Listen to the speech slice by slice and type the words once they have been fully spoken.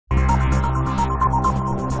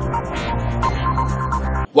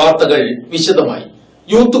വാർത്തകൾ വിശദമായി.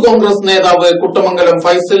 യൂത്ത് കോൺഗ്രസ് നേതാവ് കുട്ടമംഗലം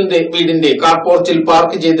ഫൈസലിന്റെ വീടിന്റെ കാർ പോർച്ചിൽ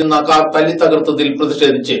പാർക്ക് ചെയ്തിരുന്ന കാർ തല്ലിത്തകർത്തതിൽ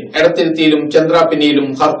പ്രതിഷേധിച്ച് എടത്തിരുത്തിയിലും ചന്ദ്രാപിന്നിയിലും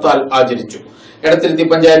ഹർത്താൽ ആചരിച്ചു. എടത്തിരുത്തി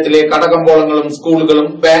പഞ്ചായത്തിലെ കടകമ്പോളങ്ങളും സ്കൂളുകളും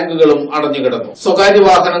ബാങ്കുകളും അടഞ്ഞുകിടന്നു. സ്വകാര്യ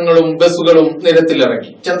വാഹനങ്ങളും ബസ്സുകളും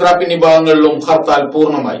നിരത്തിലിറങ്ങി. ചന്ദ്രാപിന്നി ഭാഗങ്ങളിലും ഹർത്താൽ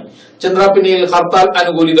പൂർണ്ണമായി. ചന്ദ്രാപിന്നിയിൽ ഹർത്താൽ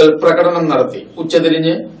അനുകൂലികൾ പ്രകടനം നടത്തി.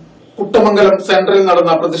 ഉച്ചതിരിഞ്ഞ് കുട്ടമംഗലം സെന്ററിൽ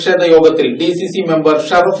നടന്ന പ്രതിഷേധ യോഗത്തിൽ ഡിസിസി മെമ്പർ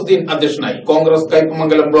ഷറഫുദ്ദീൻ അധ്യക്ഷനായി. Congress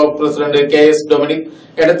Kaipamangalam block president KS Dominic,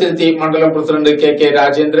 Edathiruthy മണ്ഡലം പ്രസിഡന്റ് KK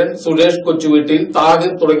രാജേന്ദ്രൻ, സുരേഷ് കൊച്ചുവീട്ടിൽ,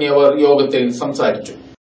 താഹിർ തുടങ്ങിയവർ യോഗത്തിൽ സംസാരിച്ചു.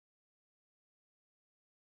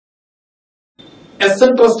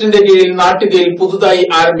 SN ട്രസ്റ്റിന്റെ കീഴിൽ നാട്ടികയിൽ പുതുതായി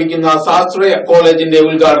ആരംഭിക്കുന്ന സാശ്രയ കോളേജിന്റെ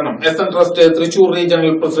ഉദ്ഘാടനം SN trust Thrissur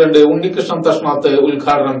regional president Unnikrishnan Thashnath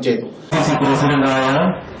ഉദ്ഘാടനം ചെയ്തു.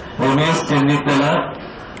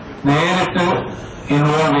 നേരിട്ട്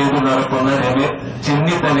ഇൻവോൾവ് ചെയ്ത് നടത്തുന്ന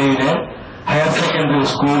ചെന്നിത്തലയിലെ ഹയർ സെക്കൻഡറി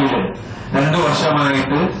സ്കൂളിൽ 2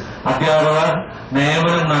 വർഷമായിട്ട് അധ്യാപക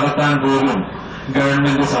നിയമനം നടത്താൻ പോലും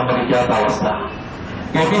ഗവൺമെന്റ് സമ്മതിക്കാത്ത അവസ്ഥ.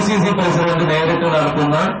 KPCC പ്രസിഡന്റ് നേരിട്ട്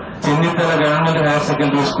നടത്തുന്ന ചെന്നിത്തല ഗവൺമെന്റ് ഹയർ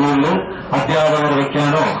സെക്കൻഡറി സ്കൂളിൽ അധ്യാപകർ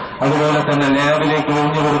വെക്കാനോ അതുപോലെ തന്നെ ലാബിലേക്ക്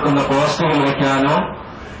ഒഴിഞ്ഞു കൊടുക്കുന്ന പോസ്റ്റുകൾ വെക്കാനോ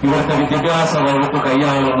ഇവിടുത്തെ വിദ്യാഭ്യാസ വകുപ്പ്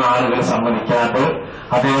കൈയാളുന്ന ആളുകൾ സമ്മതിക്കാതെ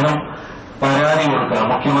അദ്ദേഹം പരാതി കൊടുക്കുക.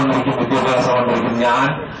 മുഖ്യമന്ത്രിക്കും വിദ്യാഭ്യാസ മന്ത്രിക്കും ഞാൻ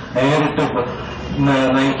നേരിട്ട്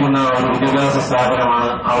നയിക്കുന്ന ഒരു വിദ്യാഭ്യാസ സ്ഥാപനമാണ്,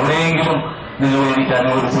 അവിടെയെങ്കിലും നിങ്ങൾ എനിക്ക്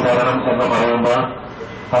അനുവദിച്ചു തരണം എന്ന് പറയുമ്പോൾ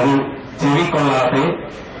അത് ചെവിക്കൊള്ളാതെ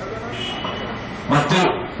മറ്റ്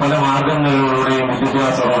പല മാർഗങ്ങളിലൂടെയും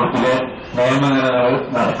വിദ്യാഭ്യാസ വകുപ്പിലെ നിയമനങ്ങൾ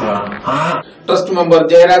നടത്തുകയാണ്. ട്രസ്റ്റ് മെമ്പർ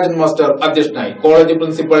ജയരാജൻ മാസ്റ്റർ അധ്യക്ഷനായി. College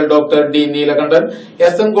principal doctor D Neelakantan,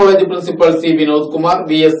 SN college principal C Vinod Kumar,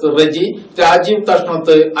 VS Reji, Rajeev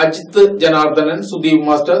തഷ്ണത്ത്, Ajith Janardhanan, Sudeep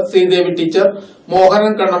master, Sridevi teacher,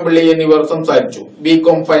 Mohanan Kannampally എന്നിവർ സംസാരിച്ചു.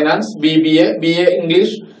 BCom finance, BBA, BA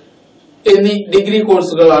English എന്നീ ഡിഗ്രി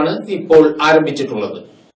കോഴ്സുകളാണ് ഇപ്പോൾ ആരംഭിച്ചിട്ടുള്ളത്.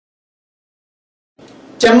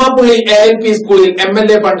 ചെമ്മാപ്പുള്ളി ALP സ്കൂളിൽ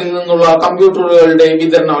MLA ഫണ്ടിൽ നിന്നുള്ള കമ്പ്യൂട്ടറുകളുടെ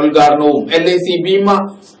വിതരണ ഉദ്ഘാടനവും LIC ഭീമ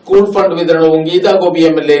സ്കൂൾ ഫണ്ട് വിതരണവും ഗീതാ ഗോപി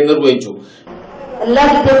MLA നിർവഹിച്ചു. എല്ലാ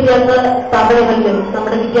വിദ്യാഭ്യാസ സ്ഥാപനങ്ങളിലും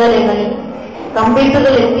നമ്മുടെ വിദ്യാലയങ്ങളിൽ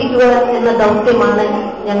കമ്പ്യൂട്ടറുകൾ എത്തിക്കുക എന്ന ദൗത്യമാണ്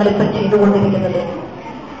ഞങ്ങളിപ്പോൾ ചെയ്തുകൊണ്ടിരിക്കുന്നത്.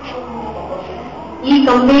 ഈ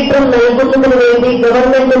കമ്പ്യൂട്ടർ നൽകുന്നതിന് വേണ്ടി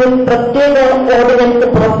ഗവൺമെന്റിന് പ്രത്യേക ഓർഡിനൻസ്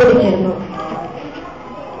പുറപ്പെടുവിച്ചിരുന്നു.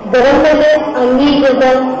 ഗവൺമെന്റ് അംഗീകൃത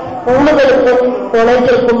സ്കൂളുകൾക്കും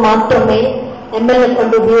കോളേജുകൾക്കും മാത്രമേ MLA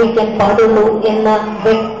ഫണ്ട് ഉപയോഗിക്കാൻ പാടുള്ളൂ എന്ന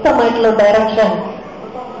വ്യക്തമായിട്ടുള്ള ഡയറക്ഷൻ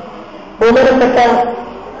ബഹുമാനപ്പെട്ട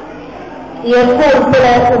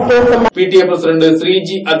PTA പ്രസിഡന്റ്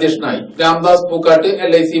ശ്രീജി അധ്യക്ഷനായി. Ramdas Pookode,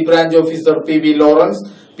 LIC branch officer PV Lawrence,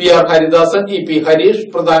 PR Haridasan, EP Harish,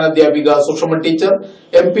 പ്രധാനാധ്യാപിക Sushma teacher,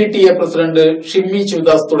 MPTA president Shimmy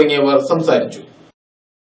Sivadas തുടങ്ങിയവർ സംസാരിച്ചു.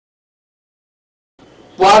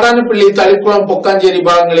 വാടാനപ്പള്ളി, തളിക്കുളം, പൊക്കാഞ്ചേരി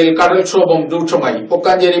ഭാഗങ്ങളിൽ കടൽക്ഷോഭം രൂക്ഷമായി.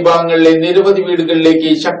 പൊക്കാഞ്ചേരി ഭാഗങ്ങളിലെ നിരവധി വീടുകളിലേക്ക്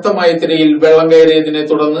ശക്തമായ തിരയിൽ വെള്ളം കയറിയതിനെ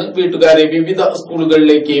തുടർന്ന് വീട്ടുകാരെ വിവിധ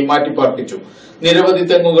സ്കൂളുകളിലേക്ക് മാറ്റിപ്പാർപ്പിച്ചു. നിരവധി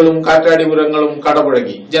തെങ്ങുകളും കാറ്റാടിമരങ്ങളും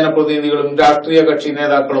കടപുഴകി. ജനപ്രതിനിധികളും രാഷ്ട്രീയ കക്ഷി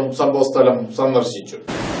നേതാക്കളും സംഭവസ്ഥലം സന്ദർശിച്ചു.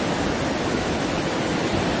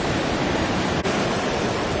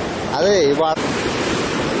 അതെ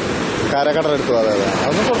കരകടലെടുത്തു. അതെ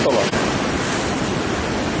അതൊന്നും കൊടുത്തോളാം.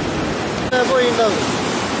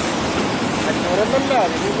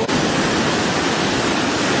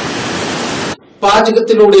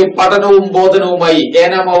 പാചകത്തിലൂടെ പഠനവും ബോധനവുമായി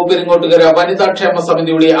ഏനാമാവ് പെരിങ്ങോട്ടുകര വനിതാക്ഷേമ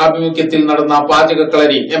സമിതിയുടെ ആഭിമുഖ്യത്തിൽ നടന്ന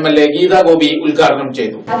പാചകക്കളരി MLA ഗീതാ ഗോപി ഉദ്ഘാടനം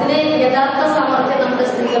ചെയ്തു. അതിലെ യഥാർത്ഥ സാമർത്ഥ്യം നമ്മുടെ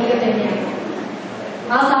സ്ത്രീകൾക്ക് തന്നെയാണ്.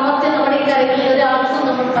 ആ സാമർത്ഥ്യം നമ്മുടെ ഈ കാര്യങ്ങളിൽ ഒരാൾക്കും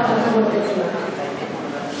നമ്മൾ പകർന്നു കൊടുത്തിട്ടില്ല.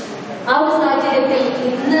 ആ ഒരു സാഹചര്യത്തിൽ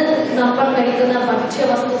ഇന്ന് നമ്മൾ കഴിക്കുന്ന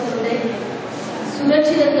ഭക്ഷ്യവസ്തുക്കളുടെ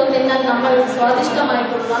സുരക്ഷിതത്വം, എന്നാൽ നമ്മൾ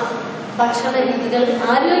സ്വാദിഷ്ടമായിട്ടുള്ള ഭക്ഷണ രീതികൾ,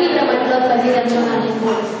 ആരോഗ്യപരമായിട്ടുള്ള പരിരക്ഷണം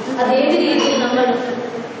നൽകുമ്പോൾ അതേത് രീതിയിൽ നമ്മൾ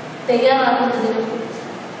തയ്യാറാക്കുന്നതിനും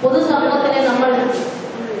പൊതുസമൂഹത്തിനെ നമ്മൾ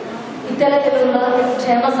ഇത്തരത്തിലുള്ള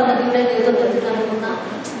ക്ഷേമസമിതിയുടെ നേതൃത്വത്തിൽ നടക്കുന്ന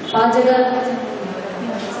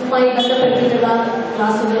പാചകവുമായി ബന്ധപ്പെട്ടിട്ടുള്ള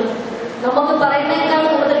ക്ലാസുകൾ നമുക്ക് പറയുന്നതിനേക്കാൾ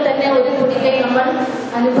കൂടുതൽ തന്നെ ഒരു കുടികെ നമ്മൾ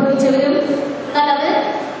അനുഭവിച്ചവരും എന്നാൽ അത്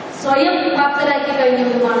സ്വയം പ്രാപ്തരാക്കി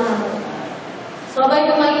കഴിഞ്ഞവരുമാണ് നമ്മൾ.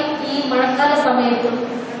 സ്വാഭാവികമായി ഈ മഴക്കാല സമയത്തും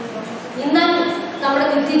ഇന്ന് നമ്മുടെ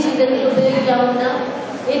നിത്യജീവിതത്തിൽ ഉപയോഗിക്കാവുന്ന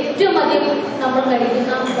ഏറ്റവും അധികം നമ്മൾ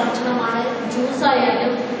കഴിക്കുന്ന ഭക്ഷണമാണ്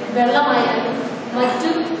ജ്യൂസായാലും വെള്ളമായാലും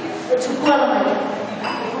മറ്റും ചുക്കുവെള്ളമായാലും.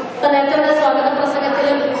 ഇപ്പൊ നേരത്തെ സ്വാഗത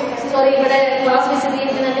പ്രസംഗത്തിലും ഇവിടെ ക്ലാസ്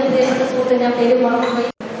വിശദീകരിക്കുന്ന എന്റെ പ്രിയപ്പെട്ട സുഹൃത്ത്, ഞാൻ പേര് മറന്നുപോയി,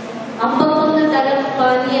 51 തരം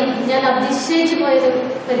പാനീയം ഞാൻ അതിശയിച്ചു പോയൊരു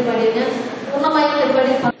പരിപാടിയാണ്. ഞാൻ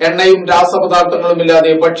എണ്ണയും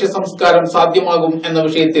രാസപദാർത്ഥങ്ങളുമില്ലാതെ ഭക്ഷ്യസംസ്കാരം സാധ്യമാകും എന്ന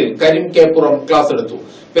വിഷയത്തിൽ കരീം കേപ്പുറം ക്ലാസ് എടുത്തു.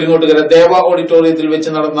 പെരിങ്ങോട്ടുകര ദേവ ഓഡിറ്റോറിയത്തിൽ വെച്ച്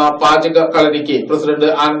നടന്ന പാചക കളരിക്ക് president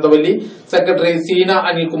Anandavalli, secretary Seena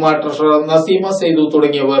Anilkumar, treasurer Naseema Seythu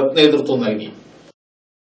തുടങ്ങിയവർ നേതൃത്വം നൽകി.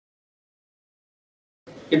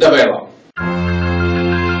 ഇടവേള.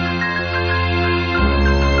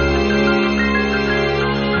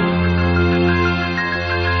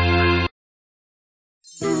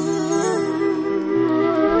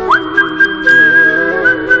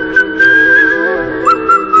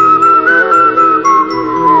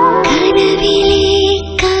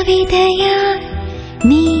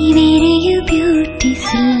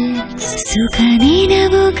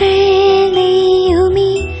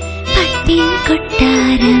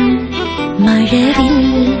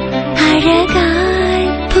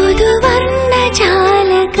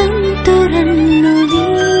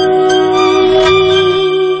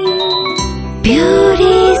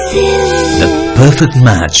 Perfect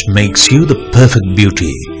match makes you the perfect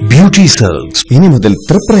beauty. Beauty Silks. ഇനി മുതൽ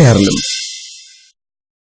തൃപ്രയാറിലും.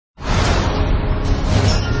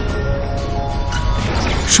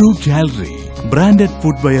 ഷൂ ഗാലറി ബ്രാൻഡഡ്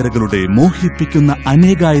ഫുട്വെയറുകളുടെ മോഹിപ്പിക്കുന്ന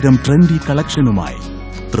അനേകായിരം ട്രെൻഡി കളക്ഷനുമായി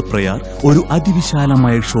തൃപ്രയാർ ഒരു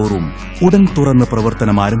അതിവിശാലമായ ഷോറൂം ഉടൻ തുറന്ന്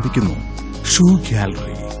പ്രവർത്തനം ആരംഭിക്കുന്നു. Shoe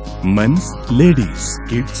gallery men's, ladies,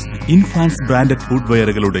 kids, infants branded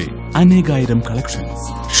ഫുട്വെയറുകളുടെ അനേകായിരം കളക്ഷൻസ്.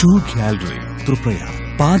 Shoe gallery Triprayar.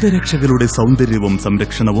 പാദരക്ഷകളുടെ സൗന്ദര്യവും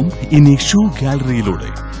സംരക്ഷണവും ഇനി ഷൂ ഗാലറിയിലൂടെ.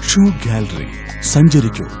 ഷൂ ഗാലറി,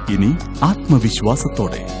 സഞ്ചരിക്കൂ ഇനി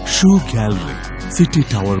ആത്മവിശ്വാസത്തോടെ. Shoe gallery, city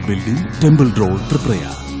tower building, temple road,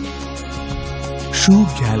 Triprayar. Shoe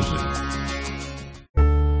gallery.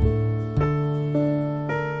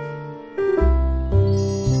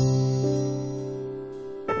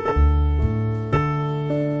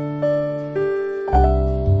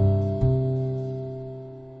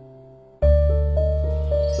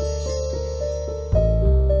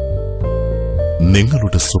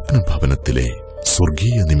 നിങ്ങളുടെ സ്വപ്ന ഭവനത്തിലെ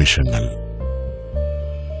സ്വർഗീയ നിമിഷങ്ങൾ.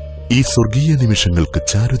 ഈ സ്വർഗീയ നിമിഷങ്ങൾക്ക്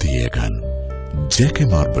ചാരുതയേകാൻ JK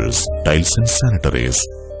marbles tiles and sanitaries.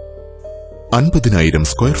 50,000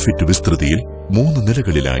 square feet വിസ്തൃതിയിൽ 3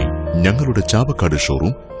 നിലകളിലായി ഞങ്ങളുടെ ചാവക്കാട്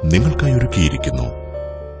ഷോറൂം നിങ്ങൾക്കായി ഒരുക്കിയിരിക്കുന്നു.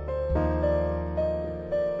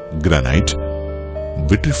 Granite,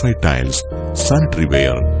 vitrified tiles, sanitary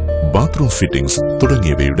ware, bathroom fittings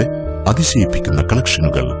തുടങ്ങിയവയുടെ അതിശയിപ്പിക്കുന്ന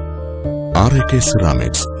കളക്ഷനുകൾ. RAK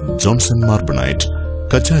സിറാമിക്സ്, ജോൺസൺ മാർബണൈറ്റ്,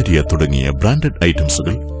 കജാരിയ തുടങ്ങിയ ബ്രാൻഡഡ്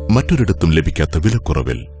ഐറ്റംസുകൾ മറ്റൊരിടത്തും ലഭിക്കാത്ത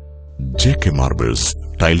വിലക്കുറവിൽ. JK marbles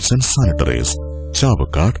tiles and sanitaries,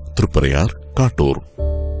 Chavakkad, Triprayar, Kattoor.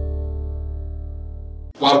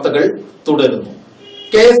 വാർത്തകൾ തുടരുന്നു.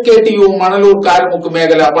 KSKTU മണലൂർ കാരമുക്ക്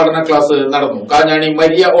മേഖല പഠന ക്ലാസ് നടന്നു. കാഞ്ഞാണി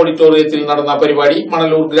മരിയ ഓഡിറ്റോറിയത്തിൽ നടന്ന പരിപാടി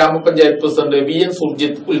മണലൂർ ഗ്രാമപഞ്ചായത്ത് പ്രസിഡന്റ് VN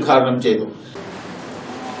സുർജിത്ത് ഉദ്ഘാടനം ചെയ്തു.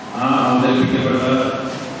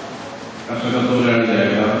 കർഷക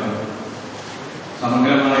തൊഴിലാളിയായ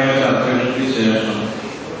സമഗ്രമായ ചർച്ചകൾക്ക് ശേഷം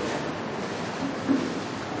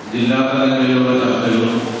ജില്ലാ തലങ്ങളിലുള്ള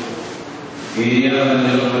ചർച്ചകളും ഏരിയ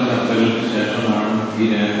തലങ്ങളിലുള്ള ചർച്ചകൾക്ക് ശേഷമാണ് ഈ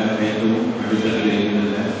രേഖ ഏറ്റവും അടിത്തട്ടിലേക്ക്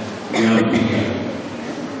തന്നെ വ്യാപിപ്പിക്കുക.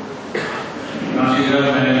 കാർഷിക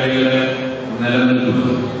മേഖലയുടെ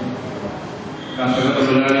നിലനിൽപ്പ് കർഷക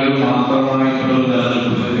തൊഴിലാളികൾ മാത്രമായിട്ടുള്ള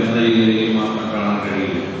നിലനിൽപ്പ് എന്ന രീതിയിലേക്ക് മാത്രം കാണാൻ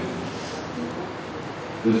കഴിയില്ല.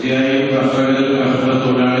 തീർച്ചയായും കർഷക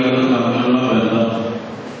തൊഴിലാളികളും തമ്മിലുള്ള ബന്ധം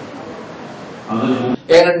അത്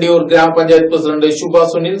ഏനണ്ടിയൂർ ഗ്രാമപഞ്ചായത്ത് പ്രസിഡന്റ് ശുഭ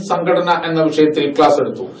സുനിൽ സംഘടന എന്ന വിഷയത്തിൽ ക്ലാസ്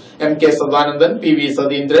എടുത്തു. MK Sadanandan, PV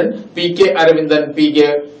Satheendran, PK Aravindan, PK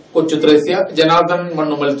Kochuthresia, Janardhan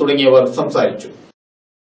Mannumal തുടങ്ങിയവർ സംസാരിച്ചു.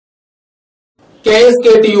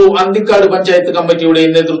 KSKTU അന്തിക്കാട് പഞ്ചായത്ത് കമ്മിറ്റിയുടെ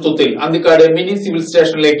നേതൃത്വത്തിൽ അന്തിക്കാട് മിനി സിവിൽ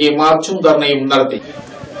സ്റ്റേഷനിലേക്ക് മാർച്ചും ധർണയും നടത്തി.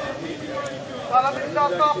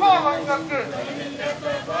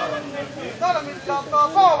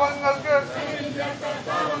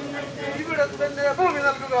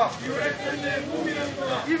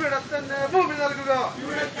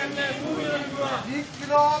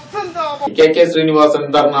 KK ശ്രീനിവാസൻ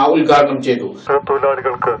ധർണ ഉദ്ഘാടനം ചെയ്തു.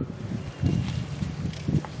 തൊഴിലാളികൾക്ക്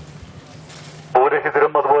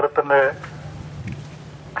ഭൂരഹിതരും അതുപോലെ തന്നെ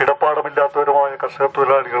കിടപ്പാടമില്ലാത്തവരുമായ കർഷക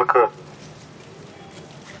തൊഴിലാളികൾക്ക്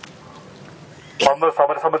അന്ന്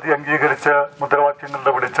സമരസമിതി അംഗീകരിച്ച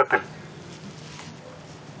മുദ്രാവാക്യങ്ങളുടെ വെളിച്ചത്തിൽ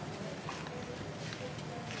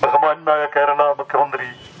ബഹുമാനായ കേരള മുഖ്യമന്ത്രി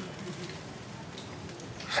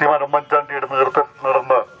ശ്രീമാൻ ഉമ്മൻചാണ്ടിയുടെ നേതൃത്വത്തിൽ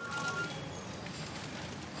നടന്ന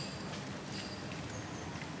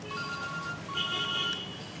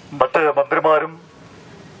മറ്റ് മന്ത്രിമാരും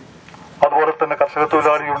അതുപോലെ തന്നെ കർഷക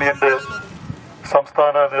തൊഴിലാളി യൂണിയന്റെ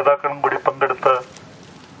സംസ്ഥാന നേതാക്കളും കൂടി പങ്കെടുത്ത്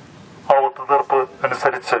ആ ഒത്തുതീർപ്പ്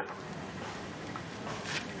അനുസരിച്ച്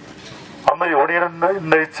അന്ന് യൂണിയൻ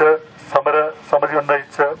ഉന്നയിച്ച് സമിതി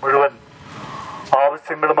ഉന്നയിച്ച മുഴുവൻ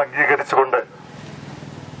ആവശ്യങ്ങളും അംഗീകരിച്ചുകൊണ്ട്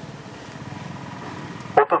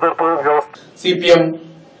ഒത്തുതീർപ്പ് വ്യവസ്ഥ CPM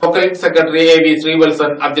local secretary AV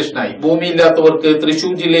Sreevalsan അധ്യക്ഷനായി. ഭൂമിയില്ലാത്തവർക്ക്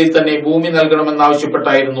തൃശൂർ ജില്ലയിൽ തന്നെ ഭൂമി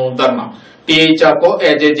നൽകണമെന്നാവശ്യപ്പെട്ടായിരുന്നു ധർണ. TI Chacko,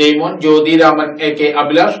 AJ Jaimon, Jyothiraman, AK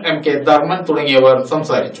Abhilash, MK Dharman തുടങ്ങിയവർ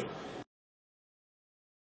സംസാരിച്ചു.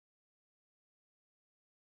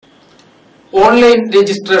 ഓൺലൈൻ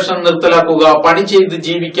രജിസ്ട്രേഷൻ നിർത്തലാക്കുക, പണി ചെയ്ത്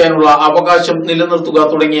ജീവിക്കാനുള്ള അവകാശം നിലനിർത്തുക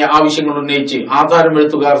തുടങ്ങിയ ആവശ്യങ്ങൾ ഉന്നയിച്ച്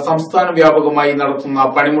ആധാരമെഴുത്തുകാർ സംസ്ഥാന വ്യാപകമായി നടത്തുന്ന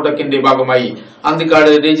പണിമുടക്കിന്റെ ഭാഗമായി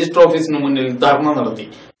അന്തിക്കാട് രജിസ്റ്റർ ഓഫീസിന് മുന്നിൽ ധർണ നടത്തി.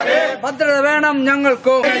 ഭദ്രത വേണം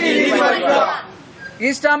ഞങ്ങൾക്കും, ഈ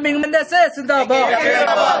സ്റ്റാമ്പിംഗ്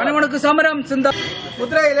പണിമുടക്ക് സമരം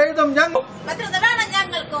മുദ്രയിലെഴുതും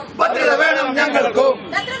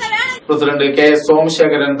പ്രസിഡന്റ് KS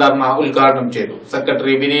സോമശേഖരൻ ധർണ ഉദ്ഘാടനം ചെയ്തു.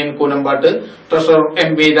 Secretary Vinayan Koonampattu, treasurer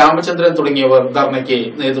MB Ramachandran തുടങ്ങിയവർ ധർണയ്ക്ക്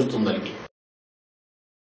നേതൃത്വം നൽകി.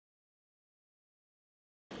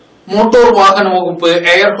 മോട്ടോർ വാഹന വകുപ്പ്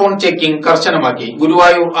എയർ ഹോൺ ചെക്കിംഗ് കർശനമാക്കി.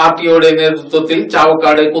 ഗുരുവായൂർ RTOയുടെ നേതൃത്വത്തിൽ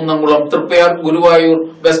ചാവക്കാട്, കുന്നംകുളം, തൃപ്പയാർ, ഗുരുവായൂർ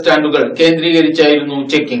ബസ് സ്റ്റാൻഡുകൾ കേന്ദ്രീകരിച്ചായിരുന്നു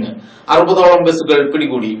ചെക്കിംഗ്. 60ഓളം ബസ്സുകൾ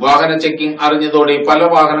പിടികൂടി. വാഹന ചെക്കിംഗ് അറിഞ്ഞതോടെ പല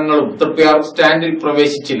വാഹനങ്ങളും തൃപ്പയാർ സ്റ്റാൻഡിൽ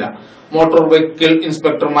പ്രവേശിച്ചില്ല. Motor vehicle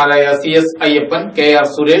ഇൻസ്പെക്ടർമാരായ CS Ayyappan, KR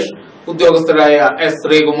Suresh, ഉദ്യോഗസ്ഥരായ S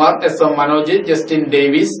Sreekumar, SM Manoj, Justin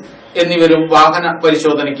Davis എന്നിവരും വാഹന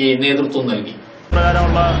പരിശോധനയ്ക്ക് നേതൃത്വം നൽകി.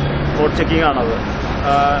 റോഡ് ചെക്കിംഗ് ആണത്.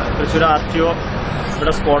 തൃശ്ശൂർ RTO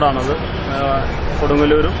ഇവിടെ സ്ക്വാഡാണത്.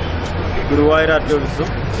 കൊടുങ്ങല്ലൂരും ഗുരുവായൂർ RTO ഓഫീസും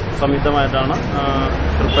സംയുക്തമായിട്ടാണ്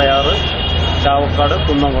തൃപ്പയാർ, ചാവക്കാട്,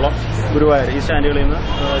 കുന്നംകുളം, ഗുരുവായൂർ ഈ സ്റ്റാൻഡുകളിൽ നിന്ന്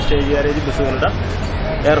സ്റ്റേജ് ഗാരേജ് ബസ്സുകളുടെ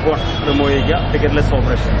എയർഫോൺ റിമൂവ് ചെയ്യുക, ടിക്കറ്റ്ലെസ്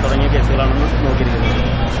ഓപ്പറേഷൻ തുടങ്ങിയ കേസുകളാണെന്ന് നോക്കിയിരിക്കുന്നത്.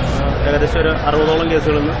 ഏകദേശം ഒരു 60ഓളം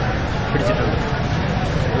കേസുകളിൽ നിന്ന് പിടിച്ചിട്ടുണ്ട്.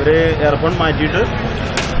 ഇവർ എയർഫോൺ മാറ്റിയിട്ട്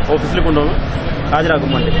ഓഫീസിൽ കൊണ്ടുവന്ന് ഹാജരാക്കും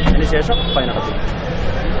വണ്ടി. അതിനുശേഷം ഫൈൻ അടക്കും.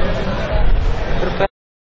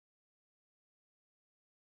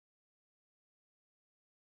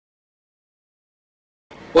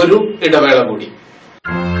 ഒരു ഇടവേള കൂടി.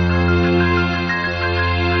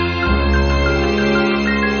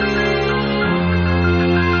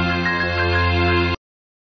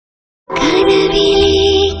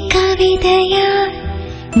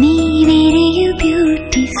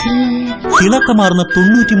 തിളക്കമാർന്ന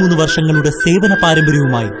 93 വർഷങ്ങളുടെ സേവന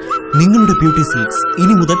പാരമ്പര്യവുമായി നിങ്ങളുടെ ബ്യൂട്ടി സിൽക്സ്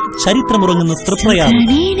ഇനി മുതൽ ചരിത്രമുറങ്ങുന്ന തൃപ്രയാർ.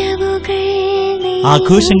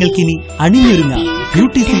 ആഘോഷങ്ങൾക്കിനി അണിഞ്ഞൊരുങ്ങാം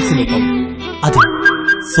ബ്യൂട്ടി സിൽക്സിനൊപ്പം. അതെ,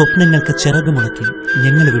 സ്വപ്നങ്ങൾക്ക് ചിറകുമുളയ്ക്കും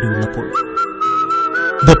ഞങ്ങളിവിടെ ഉള്ളപ്പോൾ.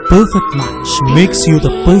 The perfect match makes you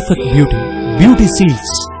the perfect beauty. Beauty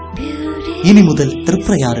Seals ഇനി മുതൽ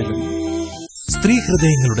തൃപ്രയാറിലും. സ്ത്രീ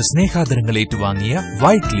ഹൃദയങ്ങളുടെ സ്നേഹാദരങ്ങൾ ഏറ്റുവാങ്ങിയ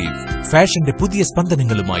വൈറ്റ് ലീഫ് ഫാഷന്റെ പുതിയ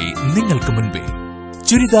സ്പന്ദനങ്ങളുമായി നിങ്ങൾക്ക് മുൻപേ.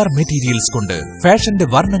 ചുരിദാർ മെറ്റീരിയൽസ് കൊണ്ട് ഫാഷന്റെ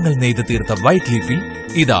വർണ്ണങ്ങൾ നെയ്ത് തീർത്ത വൈറ്റ് ലീഫിൽ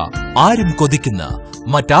ഇതാ ആരും കൊതിക്കുന്ന,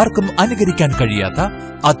 മറ്റാർക്കും അനുകരിക്കാൻ കഴിയാത്ത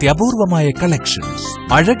അത്യപൂർവമായ കളക്ഷൻസ്.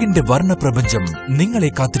 അഴകിന്റെ വർണ്ണപ്രപഞ്ചം നിങ്ങളെ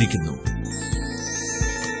കാത്തിരിക്കുന്നു.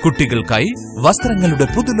 കുട്ടികൾക്കായി വസ്ത്രങ്ങളുടെ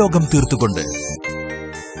പുതുലോകം തീർത്തുകൊണ്ട്.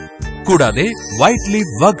 കൂടാതെ white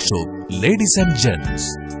leaf workshop ladies and gents.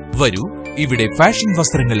 വരൂ, ഇവിടെ ഫാഷൻ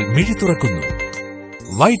വസ്ത്രങ്ങൾ മിഴി തുറക്കുന്നു.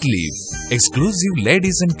 White leaf exclusive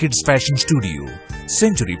ladies and kids fashion studio,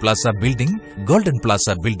 century Plaza building, golden Plaza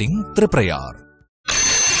building, Triprayar.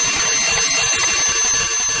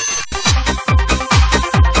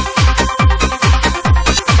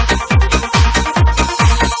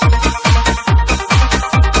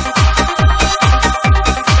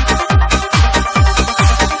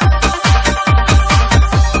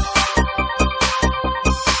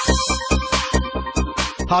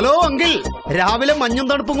 Hello uncle, രാവിലെ മഞ്ഞും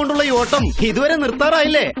തണുപ്പും കൊണ്ടുള്ള ഈ ഓട്ടം ഇതുവരെ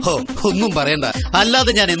നിർത്താറായില്ലേ? ഒന്നും പറയണ്ട,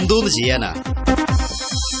 അല്ലാതെ ഞാൻ എന്തോന്ന് ചെയ്യാനാ?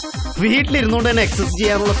 വീട്ടിലിരുന്നോണ്ട് തന്നെ എക്സസൈസ്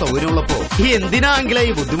ചെയ്യാനുള്ള സൗകര്യമുള്ളപ്പോ എന്തിനാ അങ്കിളെ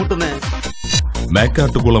ഈ ബുദ്ധിമുട്ടുന്നേ?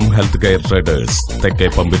 മേക്കാട്ടുകുളം ഹെൽത്ത് കെയർ ട്രേഡേഴ്സ്, തെക്കേ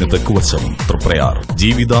പമ്പിന് തെക്കുവശം, തൃപ്രയാർ.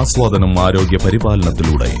 ജീവിതാസ്വാദനം ആരോഗ്യ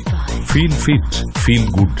പരിപാലനത്തിലൂടെ. Feel fit, feel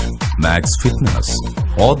good. Max fitness,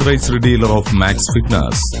 authorised dealer of max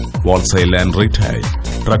fitness, wholesale and retail.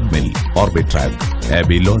 Treadmill, ഓർബിട്രാക്ക്,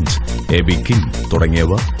 AB launch, AB king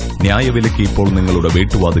തുടങ്ങിയവ ന്യായവിലയ്ക്ക് ഇപ്പോൾ നിങ്ങളുടെ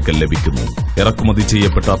വീട്ടുവാതിക്കൽ ലഭിക്കുന്നു. ഇറക്കുമതി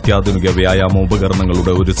ചെയ്യപ്പെട്ട അത്യാധുനിക വ്യായാമ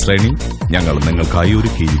ഉപകരണങ്ങളുടെ ഒരു ശ്രേണി ഞങ്ങൾ നിങ്ങൾക്കായി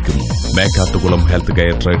ഒരുക്കിയിരിക്കുന്നു. Mekkattukulam health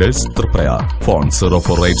care traders, Triprayar. Phone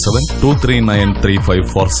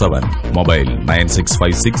 0487-239-3547. Mobile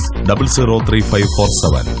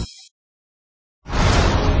 9656-003547.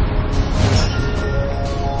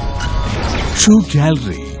 Shoe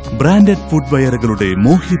gallery branded ഫുട്വെയറുകളുടെ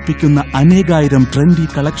മോഹിപ്പിക്കുന്ന അനേകായിരം ട്രെൻഡി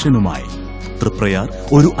കളക്ഷനുമായി തൃപ്രയാർ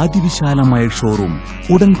ഒരു അതിവിശാലമായ ഷോറൂം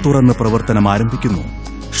ഉടൻ തുറന്ന് പ്രവർത്തനം ആരംഭിക്കുന്നു.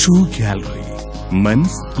 Shoe gallery,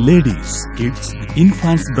 men's, ladies, kids,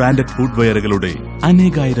 infants branded ഫുഡ്വെയറുകളുടെ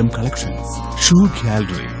അനേകായിരം കളക്ഷൻസ്. Shoe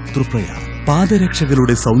gallery Triprayar.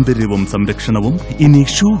 പാദരക്ഷകളുടെ സൗന്ദര്യവും സംരക്ഷണവും ഇനി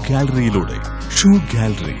ഷൂ ഗാലറിയിലൂടെ. ഷൂ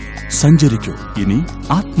ഗാലറി, സഞ്ചരിക്കൂ ഇനി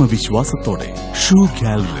ആത്മവിശ്വാസത്തോടെ. Shoe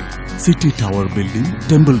gallery, city tower building,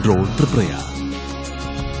 temple road, Triprayar.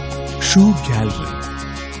 Shoe gallery.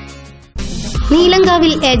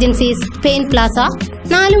 Neelankavil agencies, pain Plaza,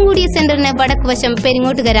 നാലുംകൂടിയ സെന്ററിന് വടക്കുവശം,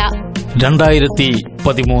 Peringottukara.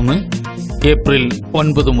 2013 April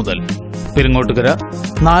 9 മുതൽ പെരിങ്ങോട്ടുകര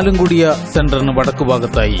നാലുംകൂടിയ സെന്ററിന്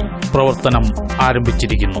വടക്കുഭാഗത്തായി പ്രവർത്തനം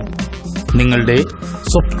ആരംഭിച്ചിരിക്കുന്നു. നിങ്ങളുടെ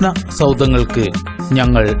സ്വപ്ന സൗധങ്ങൾക്ക്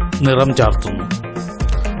ഞങ്ങൾ നിറം ചാർത്തുന്നു.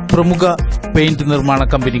 പ്രമുഖ പെയിന്റ് നിർമ്മാണ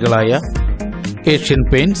കമ്പനികളായ ഏഷ്യൻ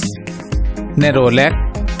പെയിന്റ്സ്, നെരോലാക്,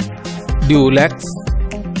 ഡ്യൂലാക്സ്,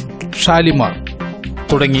 ഷാലിമാർ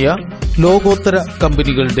തുടങ്ങിയ ലോകോത്തര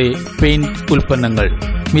കമ്പനികളുടെ പെയിന്റ് ഉൽപ്പന്നങ്ങൾ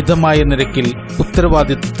മിതമായ നിരക്കിൽ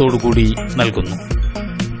ഉത്തരവാദിത്തത്തോടുകൂടി നൽകുന്നു.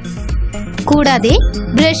 കൂടാതെ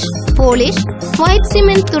ബ്രഷ്, പോളിഷ്, വൈറ്റ്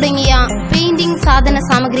സിമെന്റ് തുടങ്ങിയ പെയിന്റിംഗ് സാധന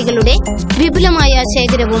സാമഗ്രികളുടെ വിപുലമായ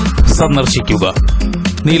ശേഖരവും. സന്ദർശിക്കുക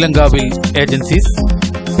Neelankavil agencies,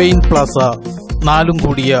 pain Plaza,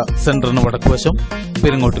 നാലുംകൂടിയ സെന്ററിന് വടക്കുവശം,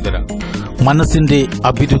 Peringottukara. മനസ്സിന്റെ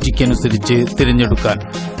അഭിരുചിക്കനുസരിച്ച് തിരഞ്ഞെടുക്കാൻ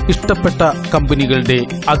ഇഷ്ടപ്പെട്ട കമ്പനികളുടെ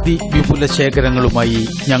അതിവിപുല ശേഖരങ്ങളുമായി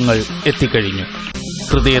ഞങ്ങൾ എത്തിക്കഴിഞ്ഞു.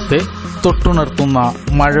 ഹൃദയത്തെ തൊട്ടുണർത്തുന്ന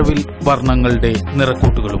മഴവിൽ വർണ്ണങ്ങളുടെ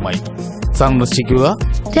നിറക്കൂട്ടുകളുമായി. സന്ദർശിക്കുക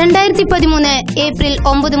 2013 ഏപ്രിൽ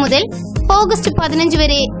 9 മുതൽ ഓഗസ്റ്റ് 15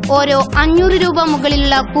 വരെ ഓരോ 500 രൂപ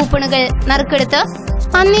മുകളിലുള്ള കൂപ്പണുകൾ നറുക്കെടുത്ത്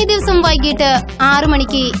അന്നേ ദിവസം വൈകിട്ട് 6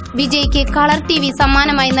 മണിക്ക് വിജയ്ക്ക് കളർ TV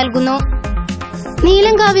സമ്മാനമായി നൽകുന്നു.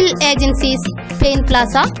 Neelankavil agencies, pain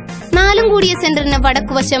Plaza, നാലുംകൂടിയ സെന്ററിന്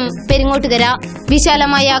വടക്കുവശം, Peringottukara.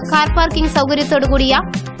 വിശാലമായ കാർ പാർക്കിംഗ് സൗകര്യത്തോടുകൂടിയ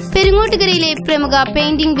പെരിങ്ങോട്ടുകരയിലെ പ്രമുഖ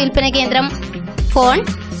പെയിന്റിംഗ് വിൽപ്പന കേന്ദ്രം. ഫോൺ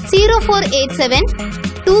 0487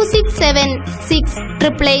 267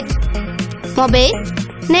 6888. മൊബൈൽ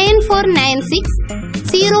 9496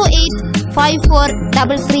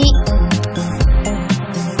 085433.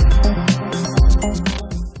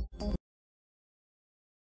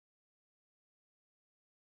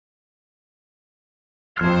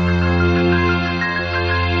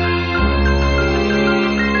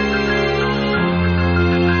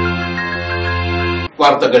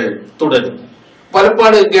 വാർത്തകൾ തുടരും.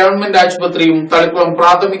 വലപ്പാട് ഗവൺമെന്റ് ആശുപത്രിയും തളിക്കുളം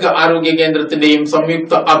പ്രാഥമിക ആരോഗ്യ കേന്ദ്രത്തിന്റെയും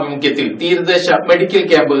സംയുക്ത ആഭിമുഖ്യത്തിൽ തീരദേശ മെഡിക്കൽ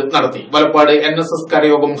ക്യാമ്പ് നടത്തി. വലപ്പാട് NSS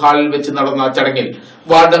കരയോഗം ഹാളിൽ വെച്ച് നടന്ന ചടങ്ങിൽ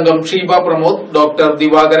വാർഡംഗം Sheeba Pramod, doctor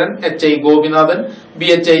Divakaran, HI Gopinathan,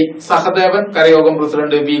 BHI Sahadevan, കരയോഗം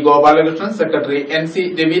president V Gopalakrishnan, secretary NC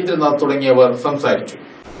Ravindranath തുടങ്ങിയവർ സംസാരിച്ചു.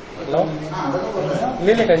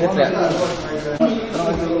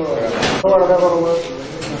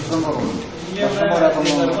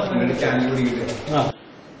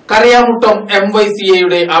 കരയാമുട്ടം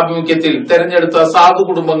MYCAയുടെ ആഭിമുഖ്യത്തിൽ തെരഞ്ഞെടുത്ത സാധു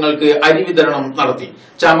കുടുംബങ്ങൾക്ക് അരി വിതരണം നടത്തി.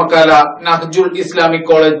 Chamakkala നഹ്ജുൽ Islamic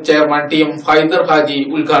college chairman TM Hyder Haji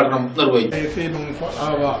ഉദ്ഘാടനം നിർവഹിച്ചു.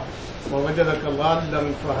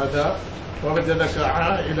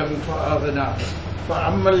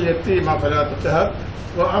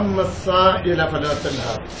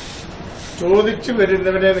 ചോദിച്ചു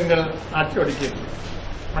വരുന്നവനെ നിങ്ങൾ ആട്ടിയൊടിക്കരുത്,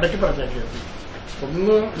 മടക്കി പറഞ്ഞേക്കരുത്.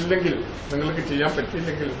 ഒന്നും ഇല്ലെങ്കിൽ, നിങ്ങൾക്ക് ചെയ്യാൻ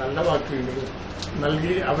പറ്റിയില്ലെങ്കിൽ നല്ല വാക്കുകൾ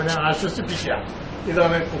നൽകി അവനെ ആശ്വസിപ്പിക്കുക.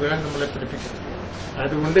 ഇതാണ് ഖുർആൻ നമ്മളെ പഠിപ്പിക്കുന്നത്.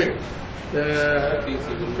 അതുകൊണ്ട്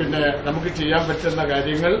പിന്നെ നമുക്ക് ചെയ്യാൻ പറ്റുന്ന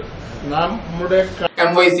കാര്യങ്ങൾ നമ്മുടെ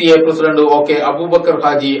MYCA president OK Abubakar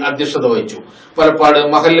Haji അധ്യക്ഷത വഹിച്ചു. വലപ്പാട്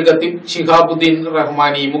മഹല്ല് ഖത്തീബ് ശിഹാബുദ്ദീൻ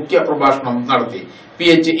റഹ്മാനി മുഖ്യ പ്രഭാഷണം നടത്തി.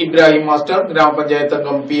 PH ഇബ്രാഹിം മാസ്റ്റർ, ഗ്രാമപഞ്ചായത്ത്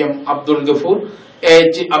അംഗം PM Abdul Gafoor,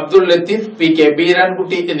 AH Abdul Latheef, PK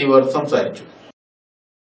Beerankutty എന്നിവർ സംസാരിച്ചു.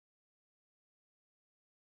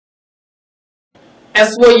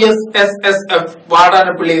 SYS SSF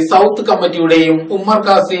Vadanappally south കമ്മിറ്റിയുടെയും Ummer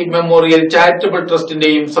Khasi memorial charitable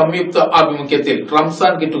ട്രസ്റ്റിന്റെയും സംയുക്ത ആഭിമുഖ്യത്തിൽ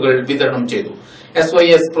റംസാൻ കിറ്റുകൾ വിതരണം ചെയ്തു.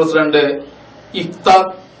 SYS പ്രസിഡന്റ്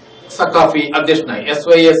ഇഫ്താഖ് സക്കാഫി അധ്യക്ഷനായി.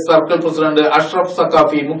 SYS circle president Ashraf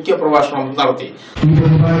Saqafi മുഖ്യപ്രഭാഷണം നടത്തി.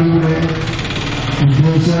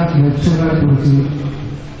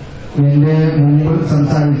 എന്റെ മുമ്പ്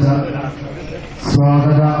സംസാരിച്ച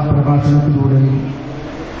സ്വാഗത പ്രഭാഷണത്തിലൂടെയും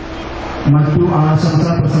മറ്റു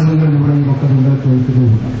ആശംസാ പ്രസംഗങ്ങളിലൂടെയും ഒക്കെ നിങ്ങൾ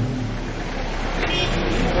കേൾക്കുകയുണ്ട്.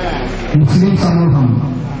 മുസ്ലിം സമൂഹം,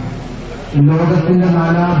 ലോകത്തിന്റെ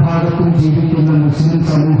നാനാഭാഗത്തും ജീവിക്കുന്ന മുസ്ലിം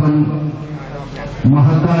സമൂഹം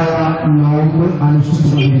മഹത്തായ നോമ്പ്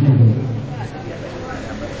അനുഷ്ഠിച്ചുകൊണ്ടിരിക്കുന്നത്.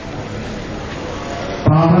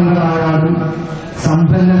 പാവങ്ങളായാലും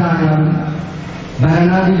സമ്പന്നനായാലും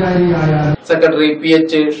ഭരണാധികാരിയായ secretary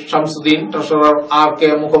PH Shamsuddin, treasurer RK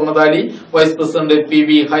Muhammad Ali, vice president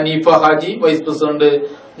PV Haneefa Haji, vice president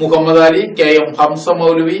Muhammad Ali, KM Hamza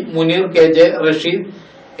മൗലവി, മുനീർ KJ, റഷീദ്,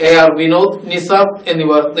 AR വിനോദ്, നിസാർ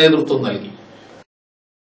എന്നിവർ നേതൃത്വം നൽകി.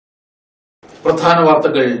 പ്രധാന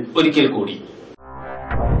വാർത്തകൾ ഒരിക്കൽ കൂടി.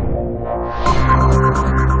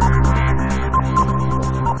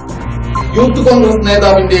 യൂത്ത് കോൺഗ്രസ്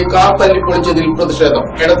നേതാവിന്റെ കാർ തല്ലിപ്പൊളിച്ചതിൽ പ്രതിഷേധം.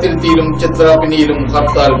 എടത്തിരുത്തിയിലും ചന്ദ്രാപിന്നിയിലും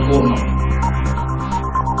ഹർത്താൽ പൂർണ്ണം.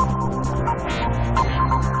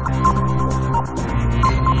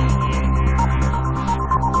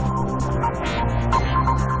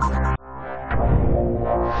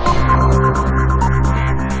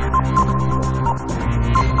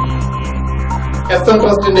 SN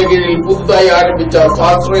ട്രസ്റ്റിന്റെ കീഴിൽ പുതുതായി ആരംഭിച്ച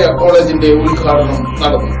സ്വാശ്രയ കോളേജിന്റെ ഉദ്ഘാടനം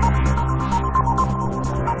നടന്നു.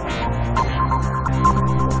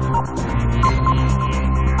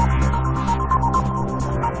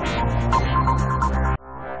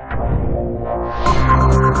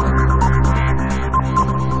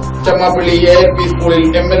 ചമ്മാപ്പള്ളി ALP സ്കൂളിൽ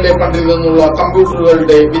MLA ഫണ്ടിൽ നിന്നുള്ള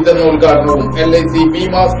കമ്പ്യൂട്ടറുകളുടെ വിതരണോദ്ഘാടനവും LIC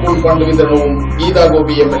ഭീമ സ്കൂൾ ഫണ്ട് വിതരണവും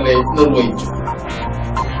ഗീതാഗോപി MLA നിർവഹിച്ചു.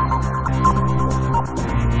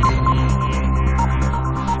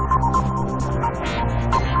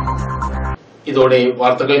 ഇതോടെ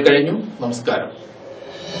വാർത്തകൾ കഴിഞ്ഞു. നമസ്കാരം.